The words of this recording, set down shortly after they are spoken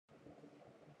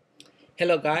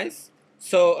Hello guys.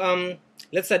 So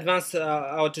let's advance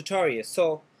our tutorial.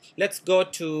 So let's go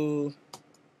to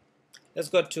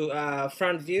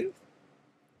front view.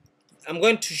 I'm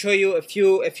going to show you a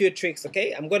few tricks.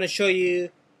 Okay, I'm going to show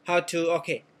you how to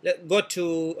go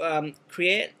to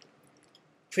create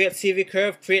CV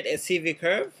curve, create a CV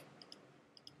curve.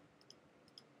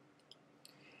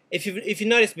 If you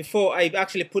noticed before, I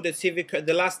actually put the CV curve,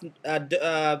 the last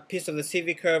piece of the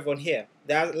CV curve on here,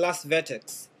 the last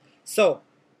vertex. So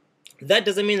that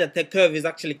doesn't mean that the curve is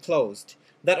actually closed.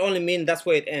 That only means that's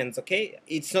where it ends. Okay,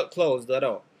 it's not closed at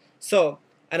all. So,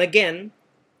 and again,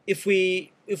 if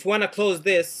we want to close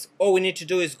this, all we need to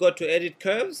do is go to edit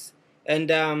curves,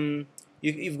 and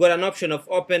you've got an option of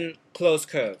open close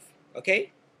curve.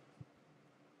 Okay,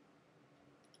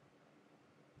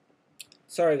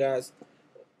 sorry guys.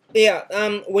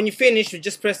 Yeah, when you finish, you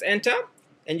just press enter,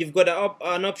 and you've got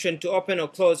an option to open or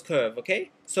close curve. Okay,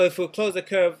 so if we close the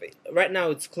curve, right now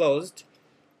it's closed,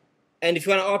 and if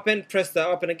you want to open, press the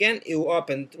open again, it will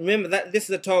open. Remember that this is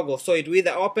a toggle, so it will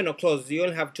either open or close. You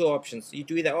only have two options. You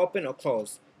do either open or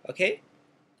close. Okay,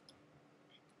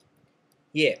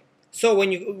 yeah. So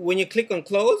when you click on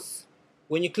close,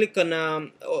 when you click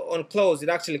on close, it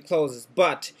actually closes,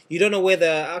 but you don't know where the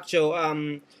actual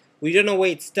you don't know where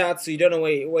it starts, so you don't know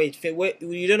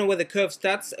you don't know where the curve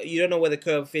starts, you don't know where the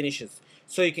curve finishes.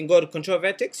 So you can go to control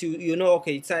vertex, you know,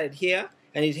 okay, it started here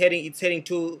and it's heading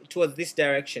towards this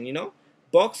direction, you know.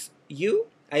 Box U,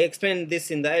 I explained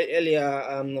this in the earlier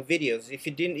videos. If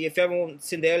you haven't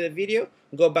seen the earlier video,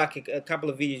 go back a couple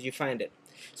of videos, you find it.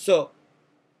 So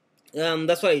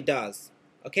that's what it does.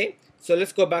 Okay, so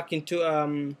let's go back into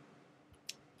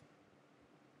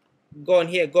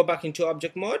go back into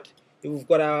object mode. We've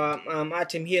got our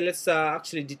item here. Let's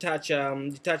actually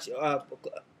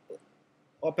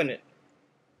open it.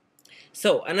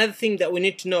 So another thing that we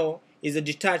need to know is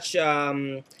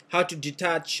how to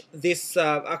detach this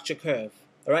actual curve.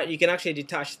 All right, you can actually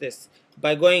detach this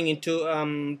by going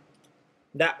into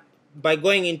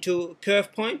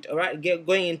curve point. All right,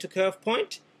 going into curve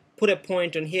point, put a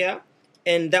point on here,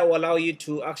 and that will allow you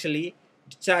to actually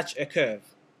detach a curve.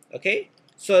 Okay,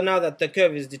 so now that the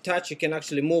curve is detached, you can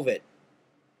actually move it.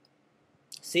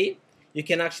 See, you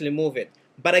can actually move it,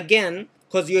 but again,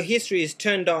 because your history is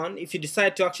turned on, if you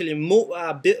decide to actually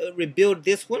rebuild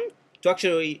this one to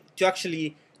actually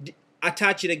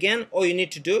attach it again, all you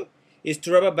need to do is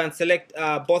to rubber band select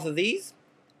both of these,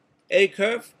 edit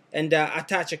curve, and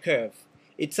attach a curve.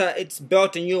 It's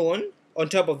built a new one on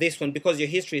top of this one because your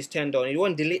history is turned on. You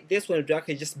won't delete this one, to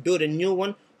actually just build a new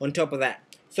one on top of that.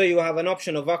 So you have an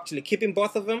option of actually keeping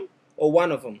both of them or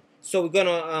one of them. So we're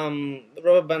gonna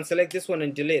rubber band select this one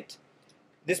and delete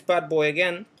this bad boy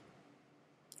again.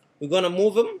 We're gonna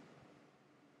move him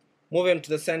to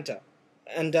the center,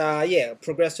 and yeah,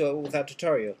 progress with our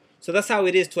tutorial. So that's how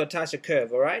it is to attach a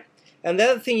curve. All right. And the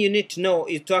other thing you need to know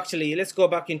is to actually, let's go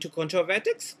back into control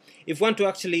vertex. If you want to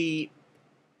actually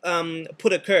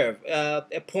put a curve,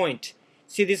 a point,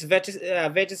 see these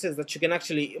vertices that you can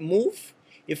actually move.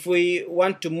 If we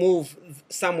want to move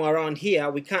somewhere around here,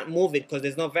 we can't move it because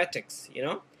there's no vertex, you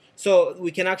know. So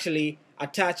we can actually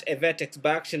attach a vertex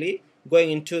by actually going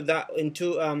into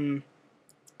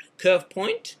curve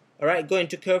point. All right, go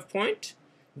into curve point,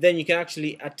 then you can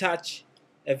actually attach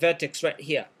a vertex right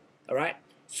here. All right.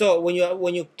 So when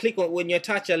you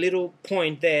attach a little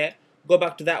point there, go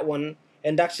back to that one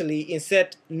and actually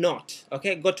insert knot.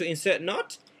 Okay, go to insert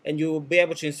knot, and you will be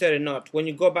able to insert a knot. When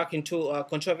you go back into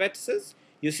control vertices,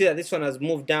 you see that this one has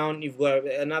moved down. You've got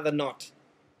another knot.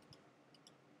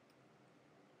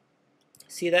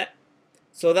 See that?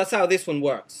 So that's how this one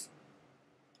works.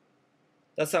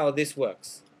 That's how this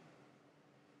works.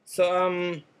 So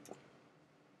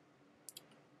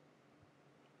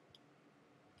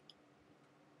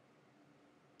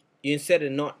you insert a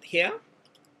knot here.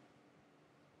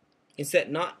 Insert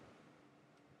knot.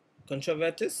 Control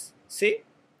vertex. See?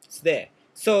 It's there.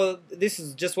 So this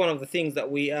is just one of the things that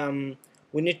we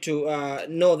need to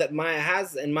know that Maya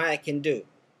has and Maya can do.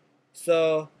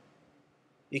 So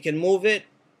you can move it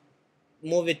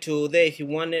to there if you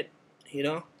want it, you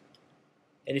know,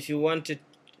 and if you want it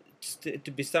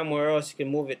to be somewhere else, you can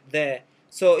move it there.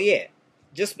 So yeah,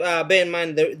 just bear in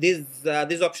mind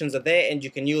these options are there and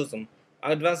you can use them.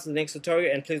 I'll advance to the next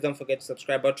tutorial, and please don't forget to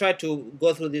subscribe. I'll try to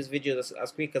go through these videos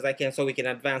as quick as I can so we can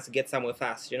advance and get somewhere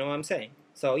fast, you know what I'm saying?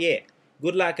 So yeah,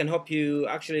 good luck and hope you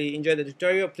actually enjoy the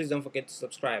tutorial. Please don't forget to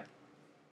subscribe.